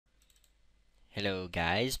Hello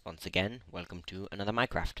guys, once again, welcome to another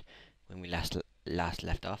Minecraft. When we last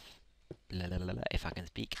left off, if I can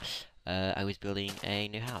speak, I was building a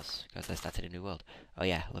new house because I started a new world. Oh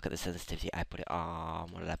yeah, look at the sensitivity. I put it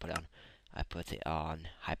on. What did I put it on? I put it on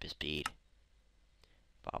hyperspeed,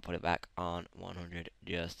 but I'll put it back on 100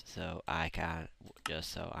 just so I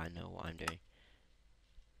know what I'm doing.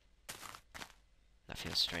 That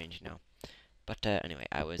feels strange, you know. But anyway,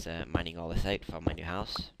 I was mining all this out for my new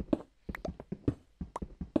house.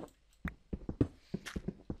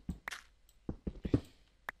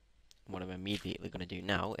 What I'm immediately going to do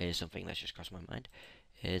now is something that's just crossed my mind,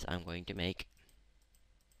 is I'm going to make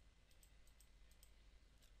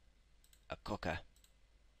a cooker.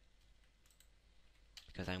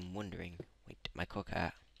 Because I'm wondering, wait, my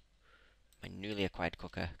newly acquired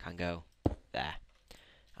cooker can go there.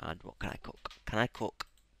 And what can I cook? Can I cook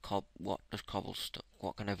what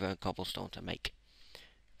kind of cobblestone to make?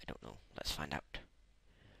 I don't know. Let's find out.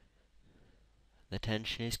 The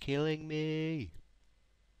tension is killing me.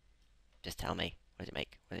 Just tell me. What does it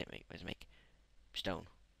make? What does it make? What does it make? Stone.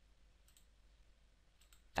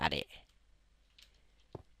 That it.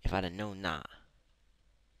 If I'd have known that,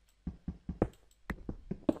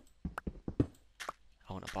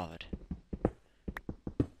 I wouldn't have bothered.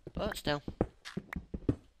 But still,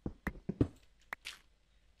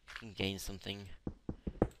 you can gain something.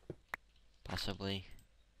 Possibly.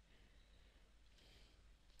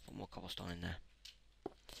 Put more cobblestone in there.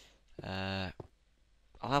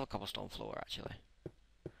 I'll have a cobblestone floor actually.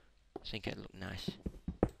 I think it'd look nice.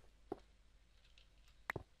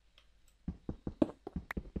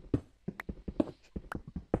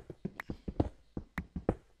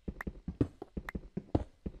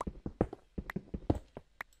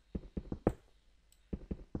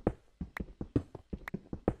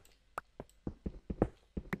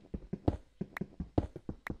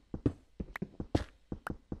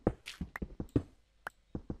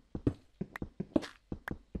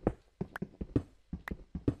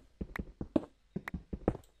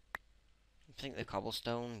 I think the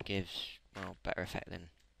cobblestone gives, well, better effect than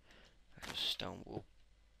stone will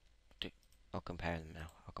do. I'll compare them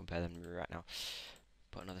now. I'll compare them right now.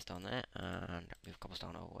 Put another stone there, and move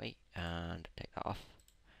cobblestone away, and take that off,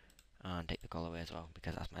 and take the coal away as well,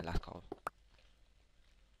 because that's my last coal.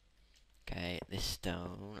 Okay, this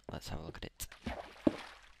stone, let's have a look at it.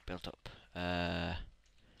 Built up,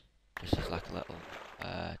 just as like a little,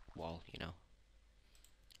 wall, you know.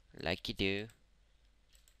 Like you do.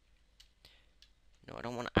 No, I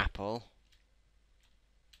don't want apple.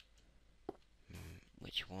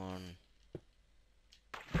 Which one?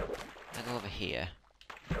 I'll go over here.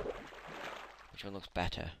 Which one looks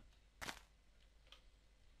better?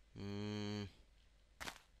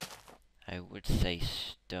 I would say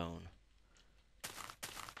stone.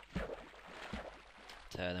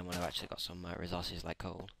 So then when I've actually got some resources like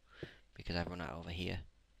coal, because I've run out over here.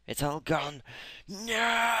 It's all gone!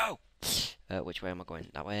 No! Which way am I going?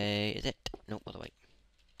 That way, is it? Nope, other way.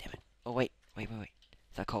 Damn it. Oh, wait. Wait.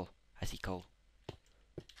 Is that coal? I see coal.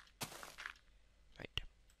 Right.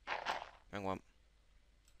 Wrong one.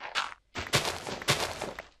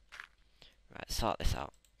 Right, sort this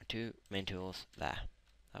out. Two main tools, there.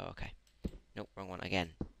 Oh, okay. Nope, wrong one again.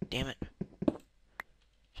 Damn it.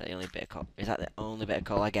 Is that the only bit of coal? Is that the only bit of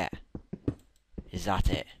coal I get? Is that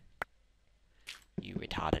it? You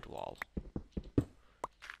retarded wall.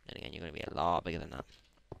 Then again, you're going to be a lot bigger than that.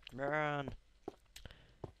 Run!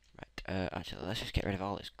 Right, actually, let's just get rid of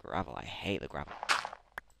all this gravel. I hate the gravel.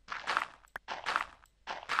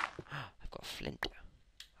 I've got flint.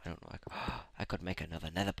 I don't know. I could make another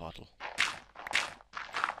nether portal.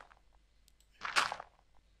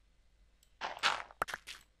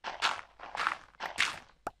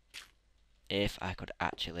 If I could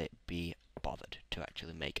actually be bothered to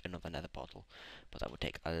actually make another nether portal. But that would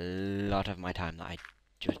take a lot of my time that I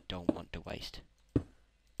just don't want to waste.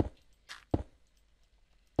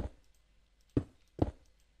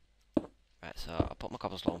 Right, so I'll put my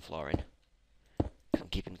cobblestone floor in. I'm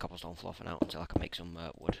keeping cobblestone floor for now until I can make some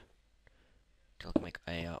wood. Until I can make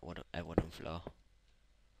a wooden floor.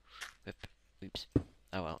 Oops.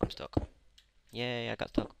 Oh well, I'm stuck. Yay, I got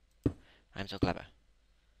stuck. I'm so clever.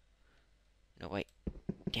 No, wait.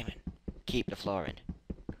 Damn it. Keep the floor in.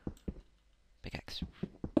 Pickaxe.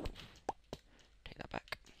 Take that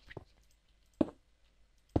back.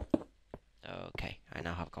 Okay, I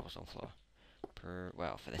now have a cobblestone floor.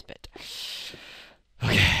 Well, for this bit.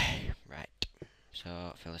 Okay, right.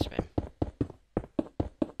 So, fill this in.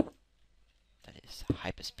 That is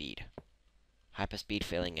hyperspeed. Hyperspeed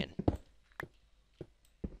filling in.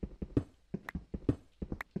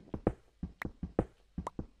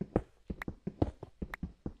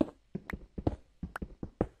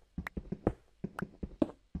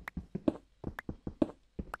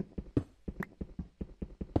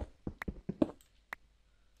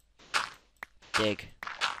 dig.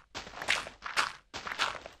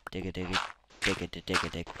 Digger, digger, digger, digger,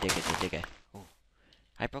 digger, digger, digger. Oh,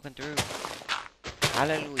 I've broken through.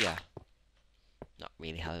 Hallelujah. Not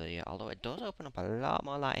really hallelujah, although it does open up a lot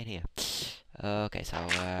more light in here. Okay, so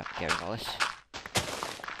get rid of all this.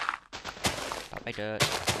 Got my dirt.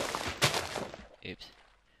 Oops.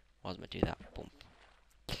 Wasn't meant to do that. Boom.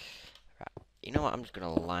 Right. You know what? I'm just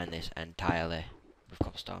gonna line this entirely with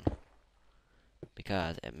cobblestone,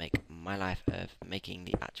 because it make my life of making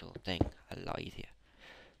the actual thing a lot easier.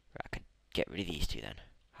 Right, I could get rid of these two then.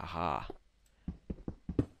 Haha.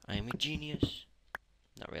 I am a genius.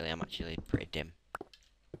 Not really, I'm actually pretty dim.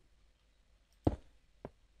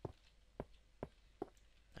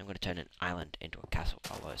 I'm going to turn an island into a castle,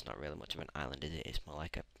 although it's not really much of an island, is it? It's more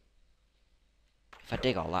like a... If I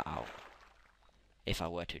dig all that out, if I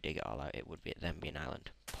were to dig it all out, it would be then be an island,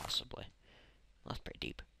 possibly. Well, that's pretty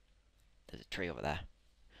deep. There's a tree over there.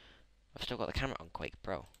 I've still got the camera on Quake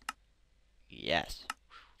Pro. Yes.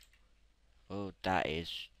 Oh, that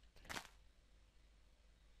is...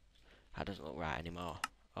 That doesn't look right anymore.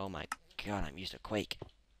 Oh my god, I'm used to Quake.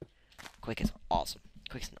 Quake is awesome.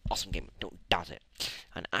 Quake's an awesome game, don't doubt it.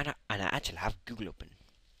 And I actually have Google open.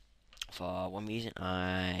 For one reason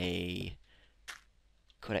I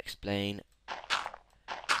could explain.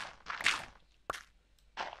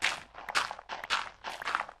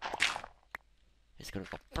 It's gonna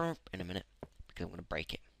go burp in a minute because I'm gonna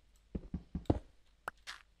break it.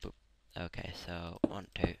 Boop. Okay, so 1,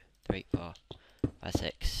 2, 3, 4, 5,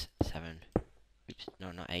 6, 7. Oops,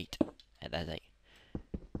 no, not 8. There's 8.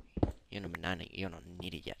 You're number 9. You're not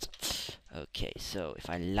needed yet. Okay, so if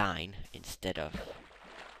I line instead of...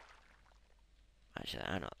 Actually,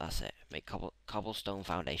 I know, that's it. Make cobblestone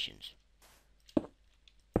foundations.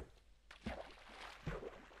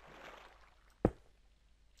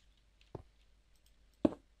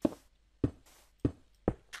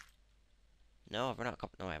 No, I've run out of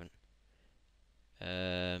cobble. No, I haven't.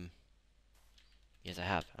 Yes, I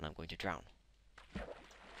have, and I'm going to drown.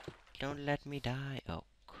 Don't let me die. Oh,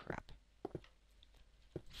 crap.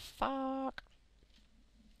 Fuck.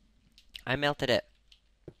 I melted it.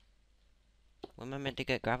 Where am I meant to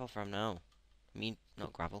get gravel from now? I mean,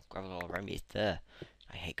 not gravel. Gravel's all around me. It's there.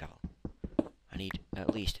 I hate gravel. I need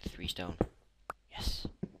at least 3 stone. Yes.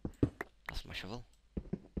 That's my shovel.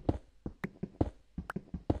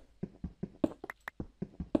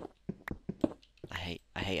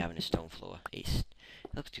 I hate having a stone floor. It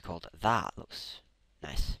looks too cold. That looks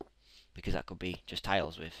nice. Because that could be just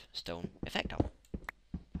tiles with stone effect on.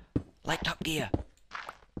 Like Top Gear!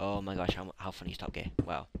 Oh my gosh, how funny is Top Gear?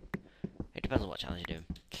 Well, it depends on what challenge you're doing.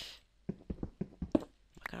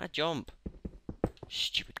 Why can't I jump?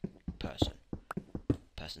 Stupid person.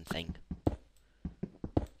 Person thing.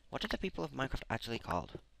 What are the people of Minecraft actually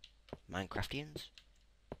called? Minecraftians?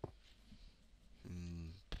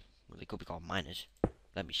 Well, they could be called miners.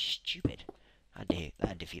 That'd be stupid.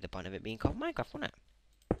 That'd defeat the point of it being called Minecraft, wouldn't it?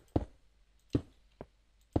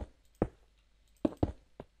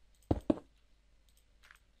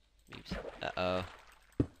 Oops. Uh-oh.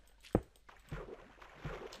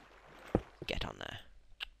 Get on there.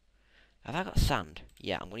 Have I got sand?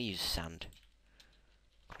 Yeah, I'm going to use sand.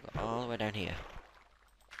 Go all the way down here.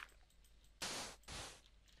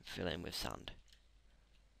 Fill it in with sand.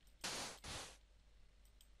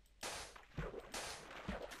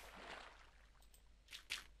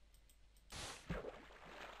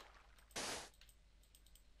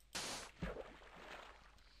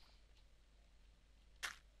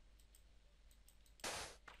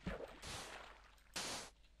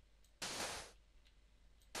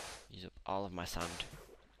 Use up all of my sand.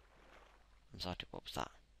 I'm sorry, what was that?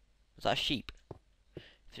 Was that a sheep? If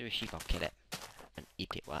there's a sheep, I'll kill it. And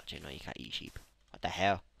eat it. Well, actually, no, you can't eat sheep. What the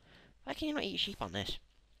hell? Why can you not eat sheep on this?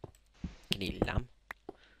 You can eat lamb.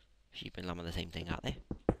 Sheep and lamb are the same thing, aren't they?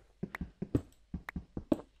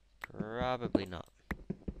 Probably not.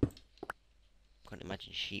 Couldn't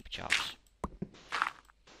imagine sheep chops.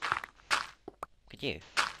 Could you?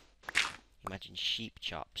 Imagine sheep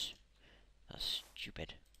chops. That's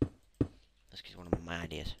stupid. That's because one of my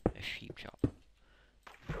ideas. A sheep chop.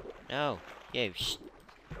 No! You!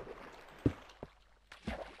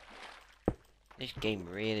 This game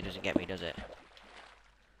really doesn't get me, does it?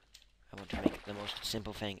 I want to make the most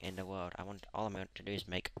simple thing in the world. All I'm going to do is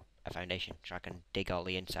make a foundation so I can dig all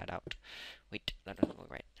the inside out. Wait, that doesn't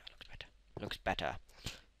look right. No, it looks better. It looks better.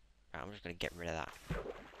 Right, I'm just going to get rid of that.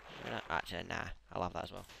 Actually, nah. I'll have that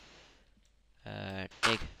as well.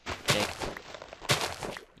 Dig.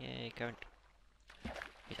 Yay, current.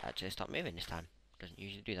 He's actually stopped moving this time. Doesn't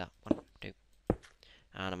usually do that. 1, 2.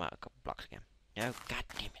 And I'm out a couple blocks again. No, god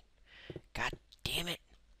damn it. God Damn it!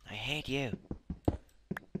 I hate you.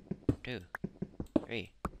 2,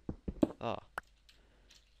 3, 4. Go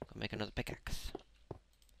make another pickaxe.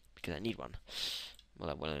 Because I need one. Well,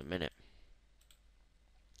 I will in a minute.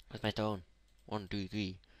 Where's my stone? 1, 2,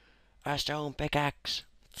 3. A stone pickaxe!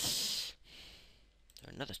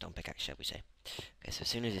 Or another stone pickaxe, shall we say. Okay, so as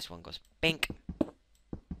soon as this one goes pink,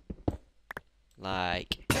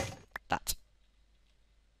 like that.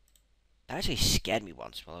 That actually scared me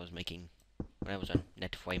once while I was making, when I was on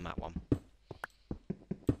Netaflame Mat 1.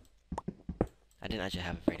 I didn't actually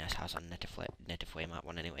have a very nice house on Netaflame Mat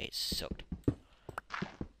 1 anyway, it sucked.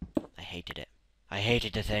 I hated it. I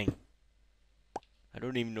hated the thing. I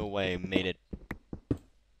don't even know why I made it.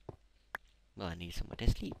 Well, I need somewhere to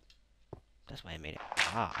sleep. That's why I made it.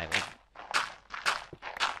 Ah, I won.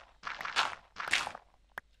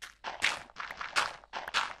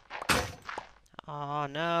 Oh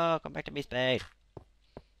no, come back to me, spade.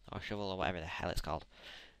 Or shovel, or whatever the hell it's called.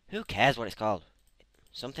 Who cares what it's called?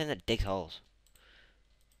 Something that digs holes.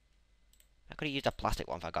 I could have used a plastic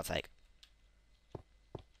one, for God's sake.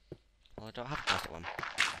 Well, I don't have a plastic one.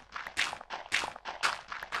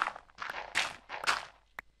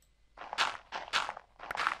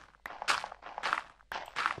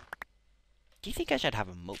 Do you think I should have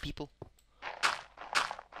a moat, people?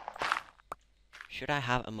 Should I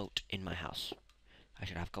have a moat in my house? I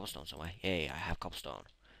should have cobblestone somewhere. Yay, I have cobblestone.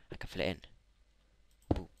 I can fill it in.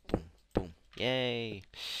 Boom, boom, boom. Yay.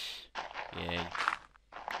 Yay.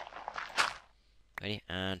 Ready?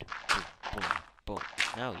 And boom, boom, boom.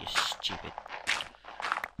 No, you stupid.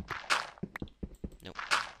 Nope.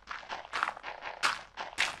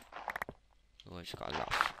 Oh, I just got a lot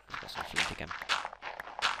of... I've got some flint again.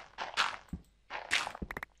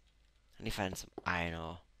 I need to find some iron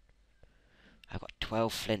ore. I've got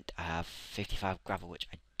 12 flint. I have 55 gravel, which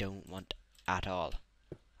I don't want at all.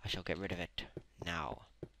 I shall get rid of it now.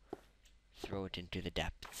 Throw it into the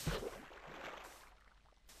depths.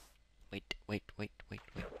 Wait, wait, wait, wait,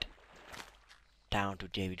 wait. Down to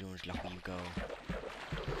Davy Jones' locker you go.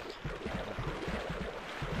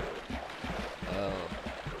 Oh,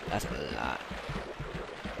 that's a lot.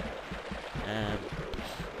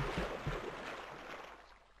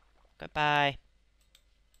 Goodbye.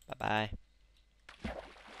 Bye-bye.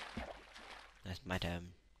 That's my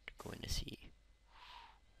turn to go in the sea.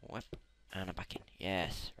 Whip. And I'm back in.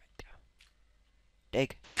 Yes, right there.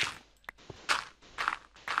 Dig.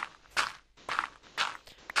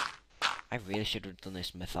 I really should have done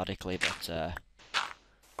this methodically, but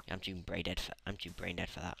I'm too brain dead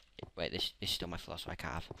for that. Wait, this is still my floor, so I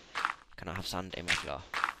cannot have sand in my floor.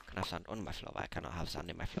 I can have sand on my floor, but I cannot have sand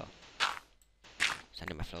in my floor. Sand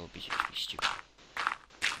in my floor would be stupid.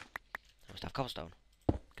 I must have cobblestone,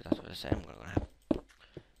 because that's what I said I'm gonna have.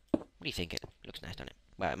 What do you think? It looks nice, doesn't it?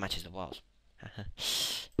 Well, it matches the walls.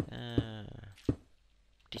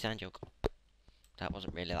 Design joke. That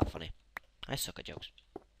wasn't really that funny. I suck at jokes.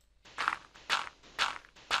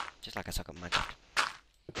 Just like I suck at Minecraft.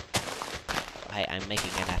 Hey, I'm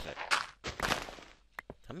making an effort.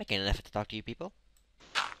 I'm making an effort to talk to you people.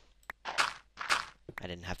 I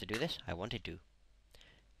didn't have to do this. I wanted to.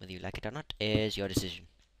 Whether you like it or not is your decision.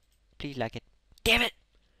 Please like it. Damn it!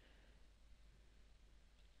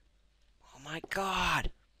 Oh my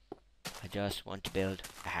god! I just want to build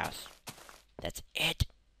a house. That's it.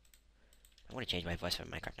 I want to change my voice for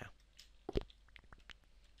Minecraft now.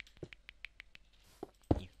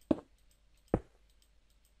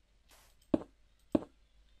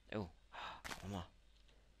 Oh, one more.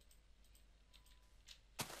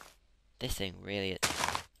 This thing really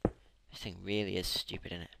is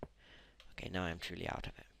stupid, isn't it? Okay, now I'm truly out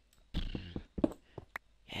of it.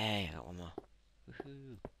 Yay, I got one more.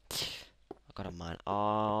 Woohoo. I've got to mine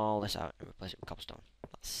all this out and replace it with cobblestone.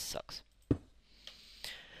 That sucks.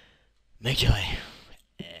 Make joy.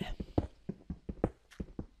 Yeah.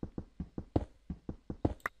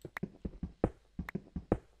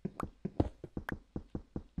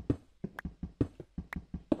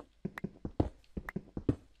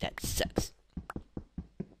 That sucks.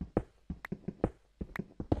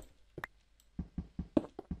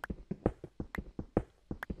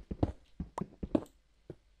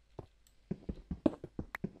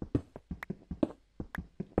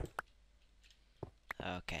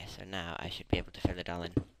 Okay, so now I should be able to fill it all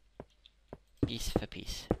in. Piece for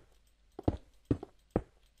piece.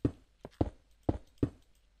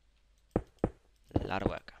 A lot of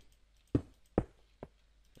work.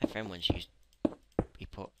 My friend once used... He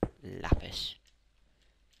put lapis.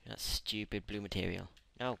 That stupid blue material.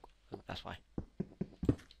 No, oh, that's why.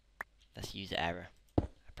 That's user error.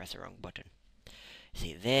 I pressed the wrong button.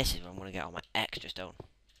 See, this is where I'm going to get all my extra stone.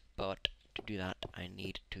 But to do that, I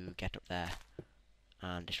need to get up there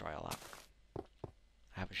and destroy all that.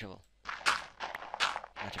 I have a shovel.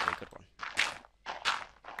 That's a very good one.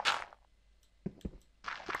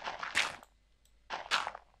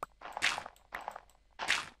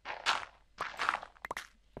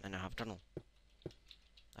 And I have a tunnel.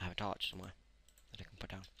 I have a torch somewhere that I can put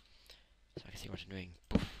down, so I can see what I'm doing.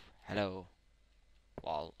 Poof. Hello.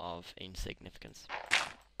 Wall of insignificance.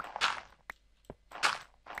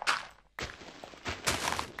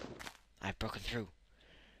 I've broken through.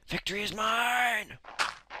 Victory is mine!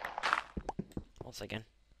 Once again.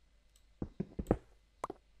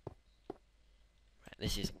 Right,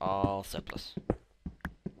 this is all surplus.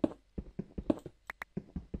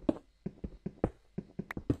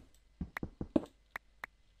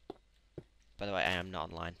 By the way, I am not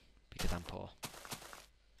online because I'm poor.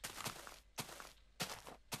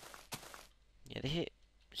 Yeah, this is,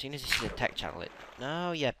 seeing as this is a tech channel, it...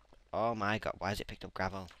 No, yeah. Oh my god, why has it picked up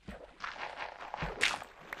gravel?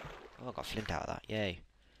 Oh, I got flint out of that, yay.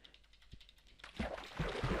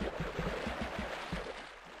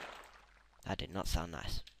 That did not sound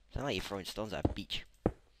nice. Sound like you're throwing stones at a beach.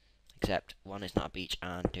 Except, one, it's not a beach,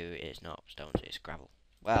 and two, it's not stones, it's gravel.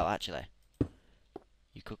 Well, actually,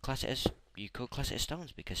 you could class it as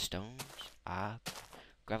stones, because stones are...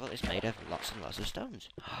 Gravel is made of lots and lots of stones.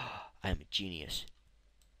 I am a genius.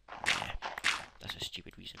 Yeah, that's a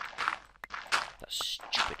stupid reason. That's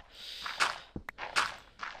stupid.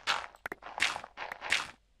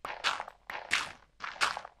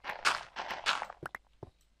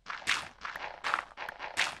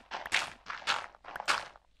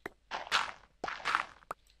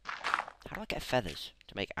 How do I get feathers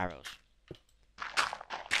to make arrows?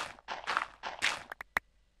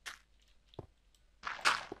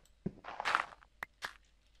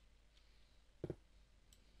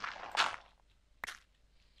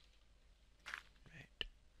 Right.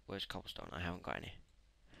 Where's cobblestone? I haven't got any.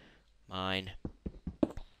 Mine.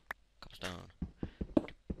 Cobblestone.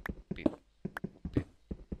 Boop. Boop.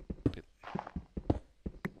 Boop.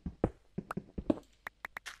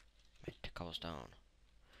 Right. Cobblestone.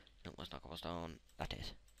 No, that's not cobblestone. That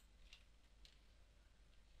is.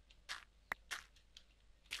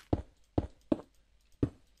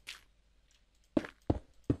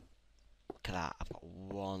 Look at that. I've got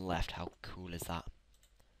one left. How cool is that?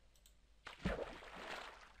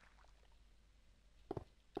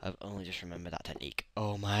 I've only just remembered that technique.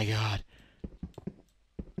 Oh my god.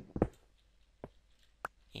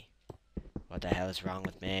 Yeah. What the hell is wrong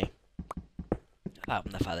with me? Apart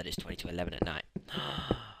from the fact that it's 20 to 11 at night.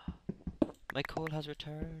 My coal has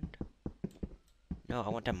returned. No, I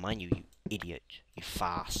want to mine you, you idiot. You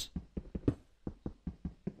farce.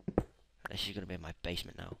 This is going to be my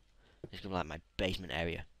basement now. This is going to be like my basement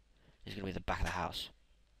area. This is going to be the back of the house.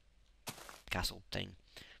 Castle thing.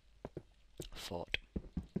 Fort.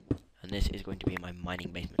 And this is going to be my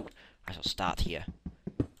mining basement. I shall start here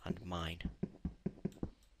and mine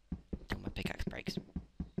until my pickaxe breaks. Then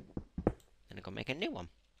I'm going to make a new one.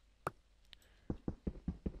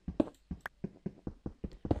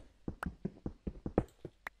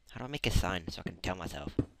 How do I make a sign so I can tell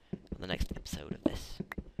myself on the next episode of this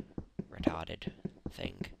retarded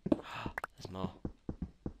thing? There's more.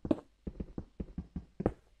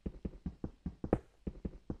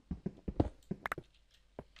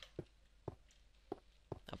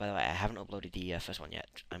 Oh, by the way, I haven't uploaded the first one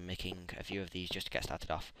yet. I'm making a few of these just to get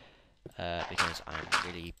started off, because I'm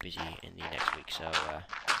really busy in the next week, so,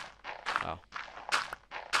 well,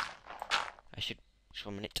 I should, just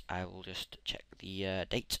 1 minute, I will just check the,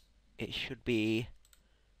 date. It should be,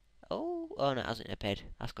 oh no, it hasn't appeared,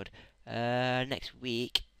 that's good. Next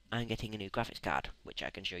week, I'm getting a new graphics card, which I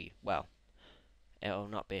can show you. Well, it'll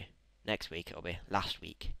not be next week, it'll be last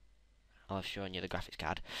week. I'll have shown you the graphics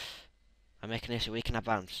card. I'm making this a week in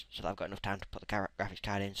advance, so that I've got enough time to put the graphics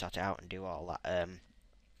card in, sort it out, and do all that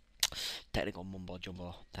technical mumbo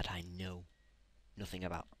jumbo that I know nothing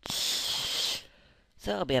about.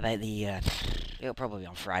 So it'll be about the it'll probably be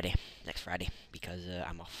on Friday, next Friday, because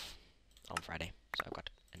I'm off on Friday, so I've got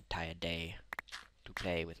an entire day to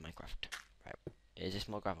play with Minecraft. Right, is this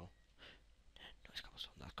more gravel? No, it's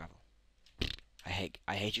cobblestone. That's gravel.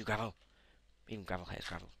 I hate you, gravel. Even gravel hates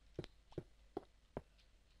gravel.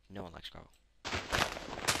 No one likes gravel.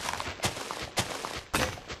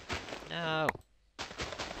 No!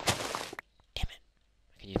 Damn it.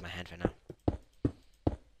 I can use my hand for now.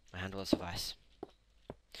 My hand will suffice.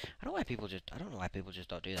 I don't know why people just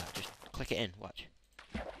don't do that. Just click it in, watch.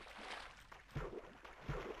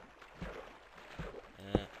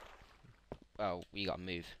 Oh, you gotta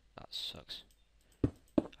move. That sucks.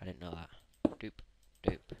 I didn't know that. Doop,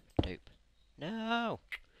 doop, doop. No!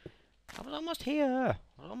 I was almost here!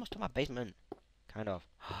 I was almost to my basement. Kind of.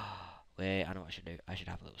 Wait, I know what I should do. I should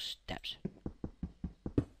have little steps.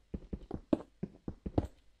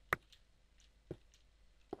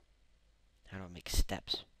 How do I make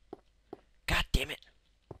steps? God damn it!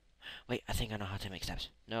 Wait, I think I know how to make steps.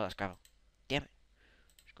 No, that's gravel. Damn it.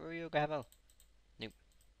 Screw you, gravel. Nope.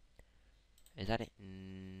 Is that it?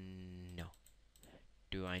 No.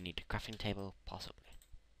 Do I need a crafting table? Possibly.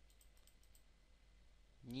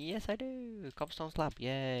 Yes, I do! Cobblestone slab.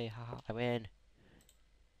 Yay! Haha, I win.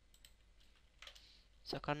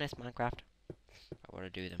 Suck on this, Minecraft. I want to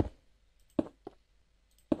do them.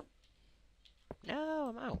 No,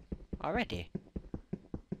 I'm out. Already.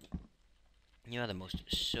 You are the most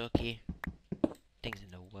sucky things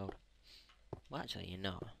in the world. Well, actually, you're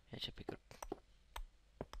not. It should be good.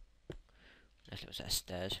 Unless it was at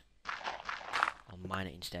stairs. I'll mine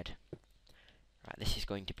it instead. Right, this is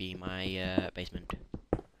going to be my basement.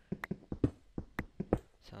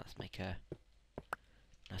 So let's make a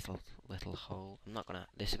nice little hole. I'm not gonna.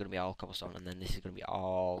 This is gonna be all cobblestone, and then this is gonna be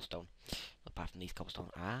all stone. Apart from these cobblestone.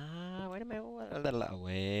 Ah, wait a minute.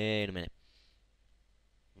 Wait a minute.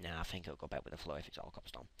 Nah, I think it'll go better with the floor if it's all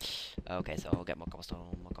cobblestone. Okay, so I'll get more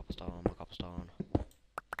cobblestone, more cobblestone, more cobblestone.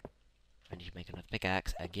 I need to make another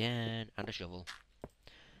pickaxe again, and a shovel.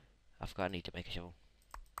 I forgot I need to make a shovel.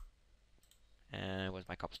 Where's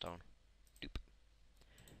my cobblestone? Doop.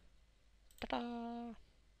 Ta-da!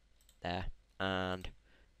 There. And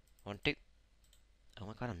 1, 2. Oh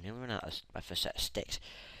my god, I'm nearly running out of my first set of sticks.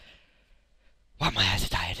 Wow, my eyes are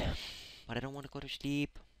tired. But I don't want to go to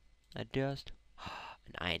sleep. I just...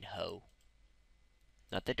 An iron hoe.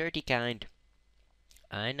 Not the dirty kind.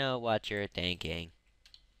 I know what you're thinking.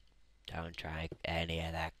 Don't try any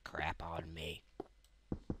of that crap on me.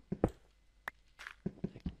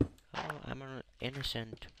 Oh, I'm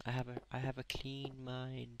innocent. I have a clean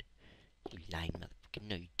mind. You lying motherfucker.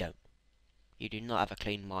 No, you don't. You do not have a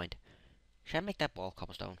clean mind. Should I make that wall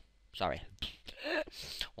cobblestone? Sorry.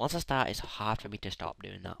 Once I start, it's hard for me to stop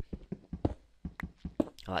doing that.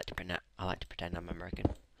 I like to pretend I'm American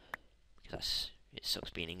because it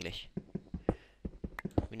sucks being English.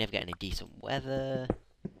 We never get any decent weather.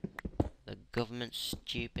 The government's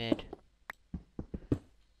stupid.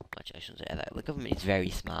 Actually, I shouldn't say that. The government is very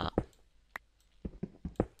smart.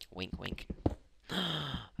 Wink, wink.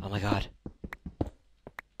 Oh my god.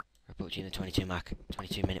 We're approaching the 22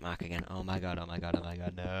 minute mark again. Oh my god, oh my god, oh my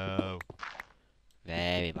god, no.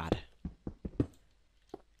 Very bad.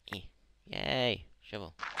 Yay.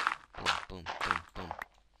 Shovel. Boom, boom, boom, boom.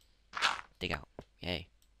 Dig out. Yay.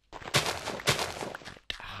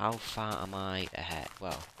 Right. How far am I ahead?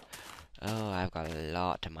 Well, oh, I've got a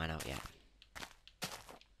lot to mine out yet.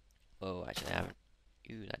 Oh, actually I haven't.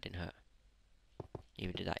 Ooh, that didn't hurt.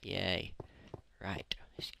 Even did that. Yay. Right.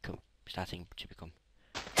 It's starting to become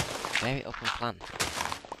very open plan.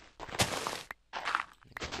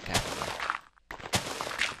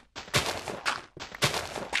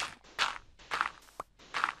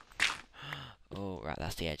 Oh, right,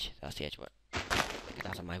 that's the edge. That's the edge. What? Get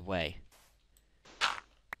out of my way.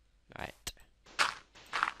 Right.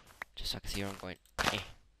 Just so I can see where I'm going.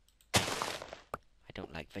 I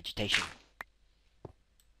don't like vegetation.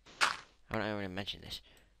 I haven't already mentioned this.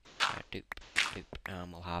 Right, doop, doop.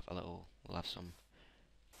 We'll have some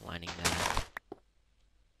lining there.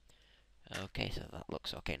 Okay, so that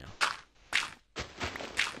looks okay now.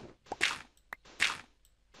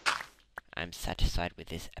 I'm satisfied with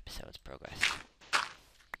this episode's progress.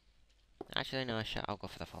 Actually, no, I'll go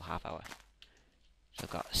for the full half hour. So I've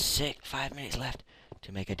got 5 minutes left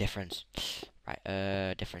to make a difference. Right,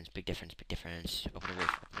 big difference. Open the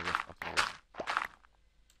roof, open the roof, open the roof.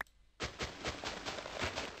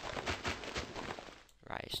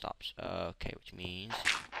 Right, it stops. Okay, which means...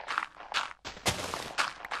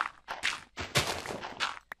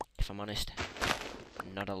 If I'm honest,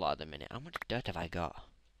 not a lot at the minute. How much dirt have I got?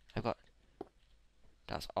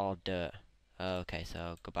 That's all dirt. Okay,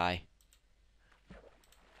 so goodbye.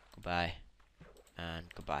 Goodbye.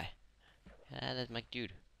 And goodbye. Yeah, there's my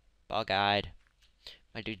dude. Bug-eyed.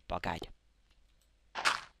 My dude's bug-eyed.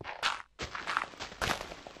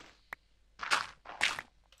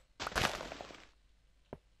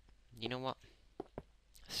 You know what?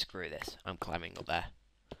 Screw this. I'm climbing up there.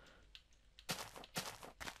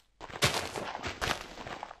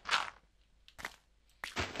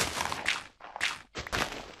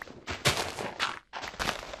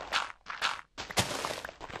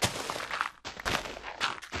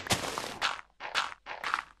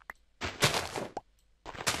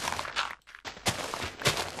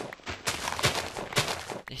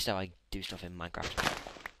 This is how I do stuff in Minecraft.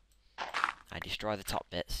 I destroy the top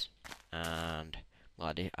bits, and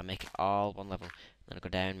well, I make it all one level. Then I go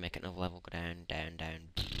down, make it another level, go down, down,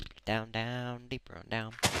 down, down, down, deeper on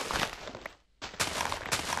down.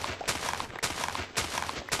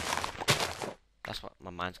 That's what my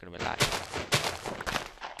mind's gonna be like.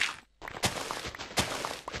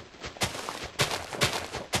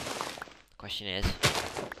 The question is,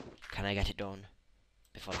 can I get it done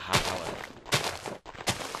before the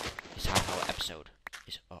this half-hour episode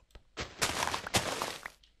is up?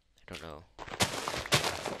 I don't know.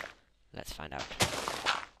 Let's find out.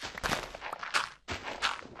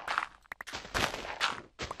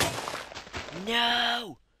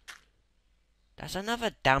 No! That's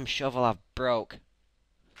another damn shovel I've broke.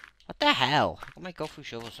 What the hell? How come I go through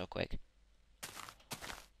shovels so quick?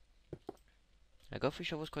 I go through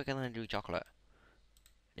shovels quicker than I do chocolate.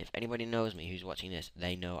 And if anybody knows me who's watching this,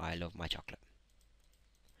 they know I love my chocolate.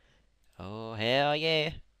 Oh, hell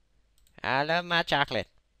yeah. I love my chocolate.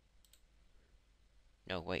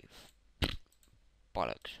 No, wait.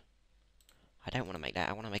 Bollocks. I don't want to make that.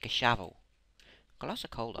 I want to make a shovel. Got lots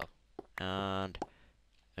of coal, though. And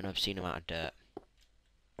an obscene amount of dirt.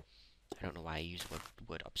 I don't know why I used the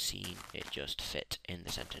word obscene. It just fit in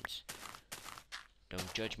the sentence.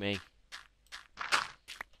 Don't judge me.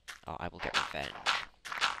 Or I will get revenge.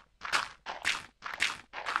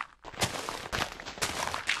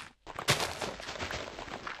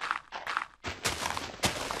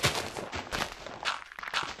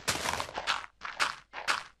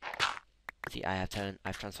 See,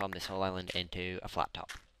 I've transformed this whole island into a flat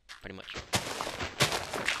top. Pretty much.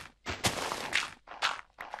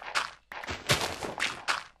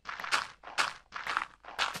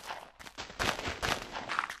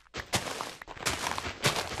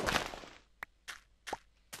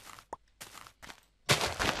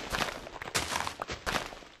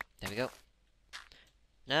 There we go.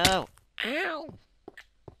 No! Ow!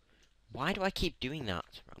 Why do I keep doing that?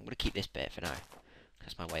 I'm gonna keep this bit for now.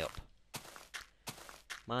 That's my way up.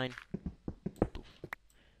 Mine. Poof.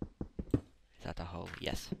 Is that a hole?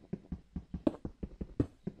 Yes.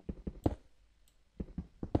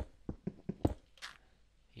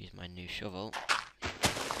 Use my new shovel.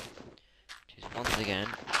 Which is once again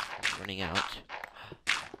running out.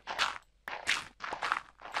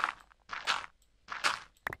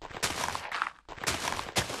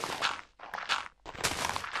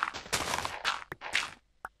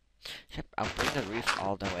 I'll bring the roof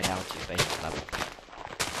all the way down to basic level.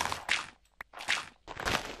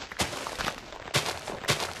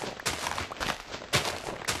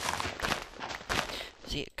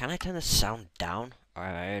 See, can I turn the sound down? Or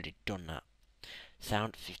have I already done that?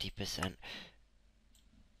 Sound 50%.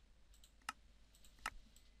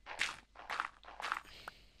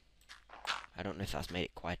 I don't know if that's made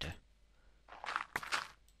it quieter.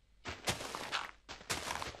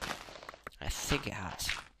 I think it has.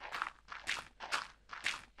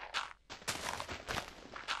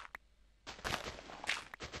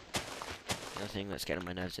 The thing that's getting on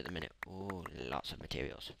my nerves at the minute. Ooh, lots of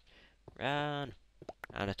materials. Run!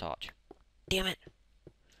 And a torch. Damn it!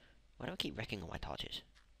 Why do I keep wrecking all my torches?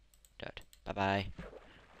 Dirt. Bye-bye.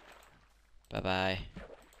 Bye-bye.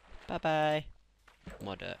 Bye-bye.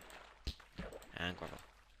 More dirt. And gravel.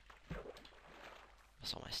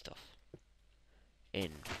 That's all my stuff.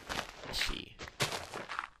 In the sea.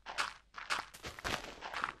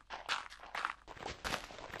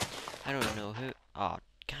 I don't know who... Oh,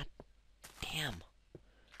 god damn.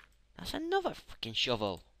 That's another freaking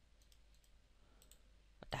shovel.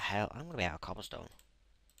 What the hell? I'm gonna be out of cobblestone.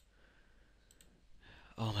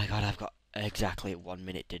 Oh my god, I've got exactly 1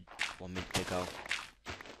 minute to go.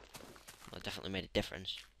 Well, it definitely made a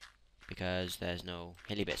difference. Because there's no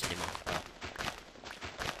hilly bits anymore. Oh.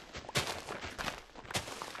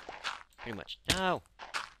 Pretty much. No!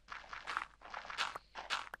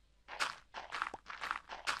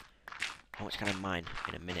 How much can I mine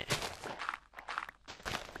in a minute?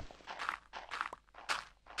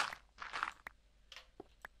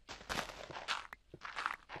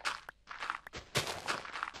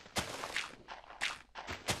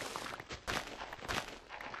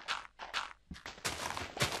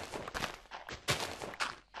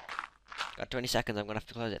 Got 20 seconds, I'm going to have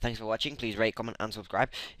to close it. Thanks for watching. Please rate, comment, and subscribe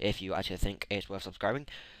if you actually think it's worth subscribing.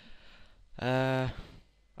 I've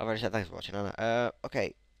already said thanks for watching, haven't I?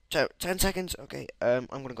 Okay, so 10 seconds. Okay, I'm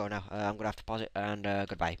going to go now. I'm going to have to pause it, and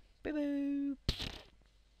goodbye. Boo boo.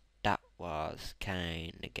 That was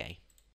kinda gay.